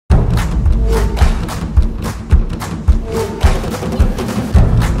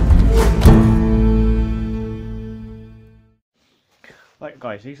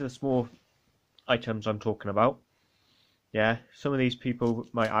guys, these are the small items I'm talking about. Yeah, some of these people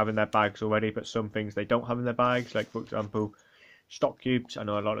might have in their bags already, but some things they don't have in their bags, like for example, stock cubes. I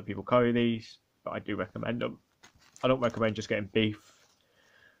know a lot of people carry these, but I do recommend them. I don't recommend just getting beef.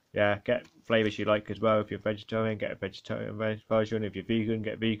 Yeah, get flavours you like as well. If you're vegetarian, get a vegetarian version. If you're vegan,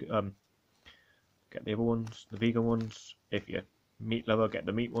 get vegan. Get the other ones, the vegan ones. If you're meat lover, get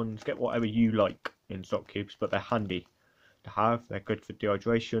the meat ones. Get whatever you like in stock cubes, but they're handy to have. They're good for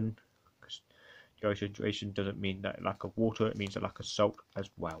dehydration. Dehydration doesn't mean that lack of water, it means a lack of salt as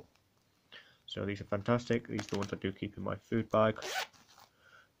well. So these are fantastic. These are the ones I do keep in my food bag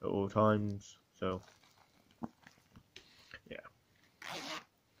at all times. So yeah,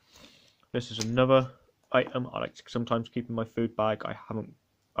 this is another item I like to sometimes keep in my food bag. I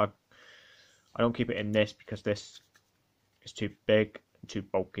don't keep it in this because this is too big and too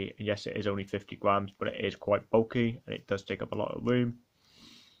bulky. And yes, it is only 50 grams, but it is quite bulky and it does take up a lot of room.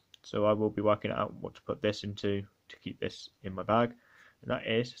 So I will be working out what to put this into to keep this in my bag, and that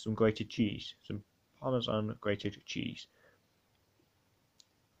is some grated cheese, some Parmesan grated cheese.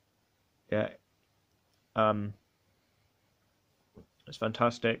 Yeah, it's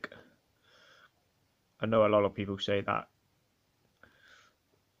fantastic. I know a lot of people say that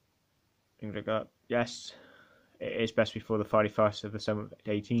things like that. Yes, it is best before the 31st of the 7th,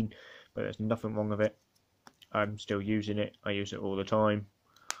 18, but there's nothing wrong with it. I'm still using it. I use it all the time.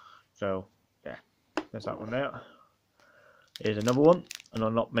 So yeah, there's that one there. Here's another one,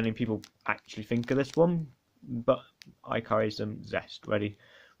 and not many people actually think of this one, but I carry some zest, ready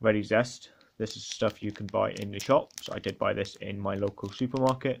zest. This is stuff you can buy in the shops. I did buy this in my local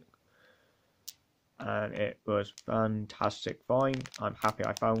supermarket, and it was fantastic find. I'm happy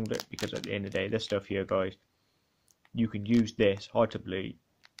I found it, because at the end of the day, this stuff here, guys, you can use this hard to bleed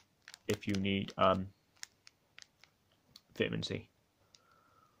if you need vitamin C.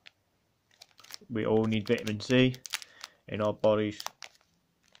 We all need vitamin C in our bodies,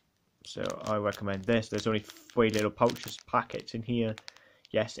 so I recommend this. There's only 3 little pouches, packets in here.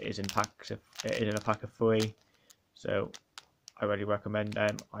 Yes, it is in packs. It is in a pack of 3, so I really recommend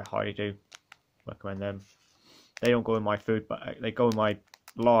them. I highly do recommend them. They don't go in my food, but they go in my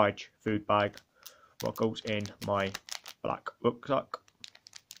large food bag, what goes in my black rucksack.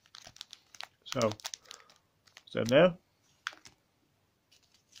 So there.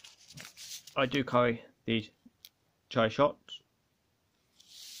 I do carry these chai shots.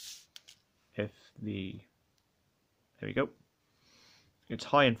 There we go. It's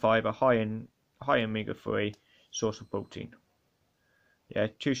high in fiber, high in omega-3, source of protein. Yeah,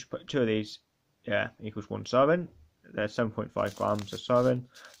 two of these, yeah, equals 1 serving. They're 7.5 grams a serving,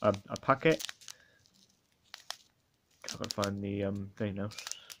 a packet. I can find the thing now.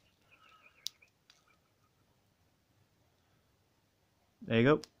 There you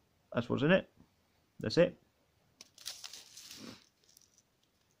go. That's what's in it. That's it.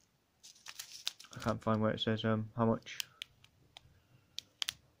 I can't find where it says how much.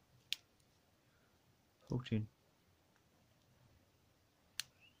 14.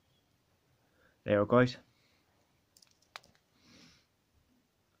 There you go, guys.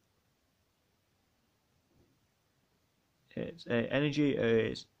 Its energy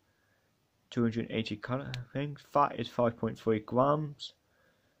is 280 calories. Fat is 5.3 grams.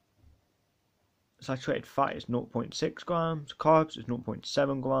 Saturated fat is 0.6 grams. Carbs is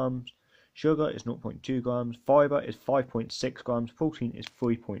 0.7 grams. Sugar is 0.2 grams. Fiber is 5.6 grams. Protein is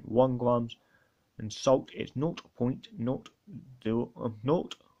 3.1 grams. And salt is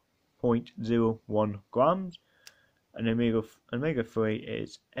 0.01 grams. And omega-3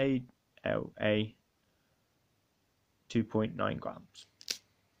 is ALA 2.9 grams.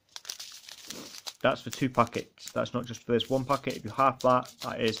 That's for 2 packets. That's not just for this 1 packet. If you have that,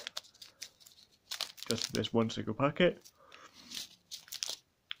 that is just for this 1 single packet.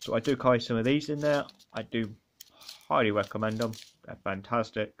 So I do carry some of these in there. I do highly recommend them. They're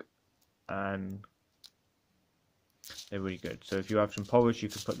fantastic and they're really good. So if you have some porridge, you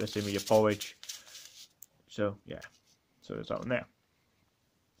can put this in with your porridge. So yeah, so there's that one there.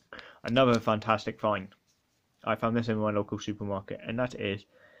 Another fantastic find. I found this in my local supermarket, and that is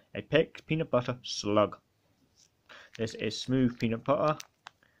a picked peanut butter slug. This is smooth peanut butter.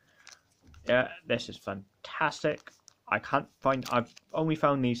 Yeah, this is fantastic. I've only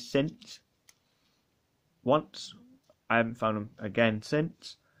found these since once. I haven't found them again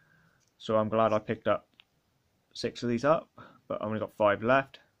since. So I'm glad I picked up 6 of these up, but I only got 5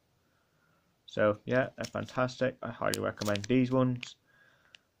 left. So yeah, they're fantastic. I highly recommend these ones.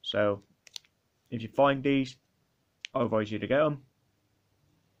 So if you find these, I advise you to get them.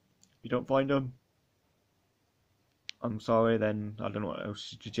 If you don't find them, I'm sorry, then I don't know what else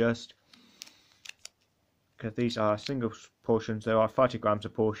to suggest. Because these are single portions, there are 30 grams a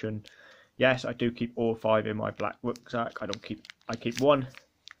portion. Yes, I do keep all 5 in my black rucksack. I keep 1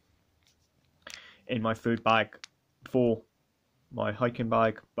 in my food bag for my hiking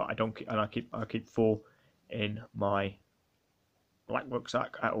bag, but I don't keep, and I keep 4 in my black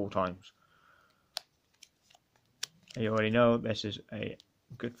rucksack at all times. And you already know this is a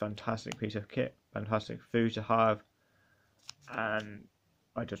good, fantastic piece of kit, fantastic food to have, and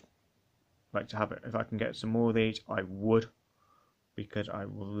I just like to have it. If I can get some more of these, I would, because I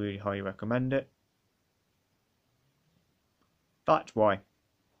really highly recommend it. That's why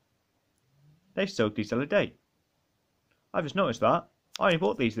they sold these the other day. I just noticed that. I only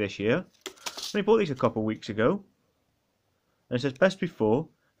bought these this year. I only bought these a couple of weeks ago. And it says best before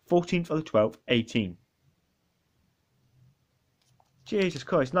 14th of the 12th, 18. Jesus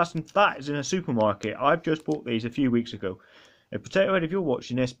Christ, that is in a supermarket. I've just bought these a few weeks ago. And Potato Head, if you're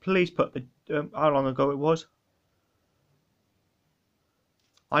watching this, please put the how long ago it was.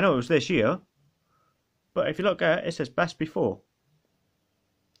 I know it was this year, but if you look at it, it says best before.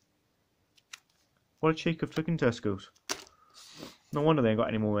 What a cheek of flicking Tesco's. No wonder they ain't got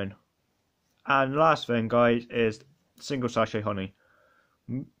any more in. And the last thing, guys, is single sachet honey.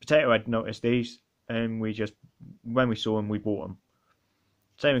 Potato Head noticed these, and when we saw them, we bought them.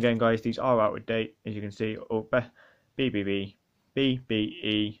 Same again, guys, these are out of date, as you can see.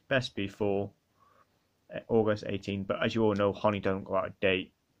 BBE, best before August 18, but as you all know, honey don't go out of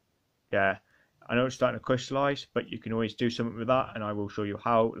date. Yeah, I know it's starting to crystallize, but you can always do something with that, and I will show you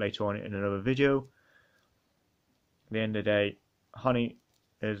how later on in another video. At the end of the day, honey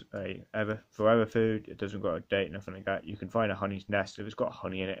is a forever food. It doesn't go out of date, nothing like that. You can find a honey's nest if it's got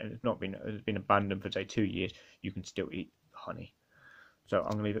honey in it and it's been abandoned for say 2 years. You can still eat honey. So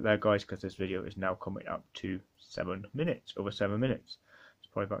I'm gonna leave it there, guys, because this video is now coming up to 7 minutes, over 7 minutes.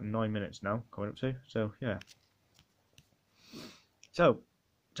 It's probably about 9 minutes now coming up to. So yeah. So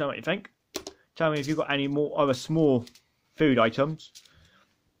tell me what you think. Tell me if you've got any more other small food items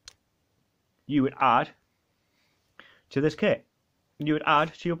you would add to this kit. You would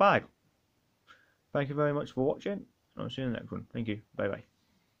add to your bag. Thank you very much for watching. I'll see you in the next one. Thank you. Bye bye.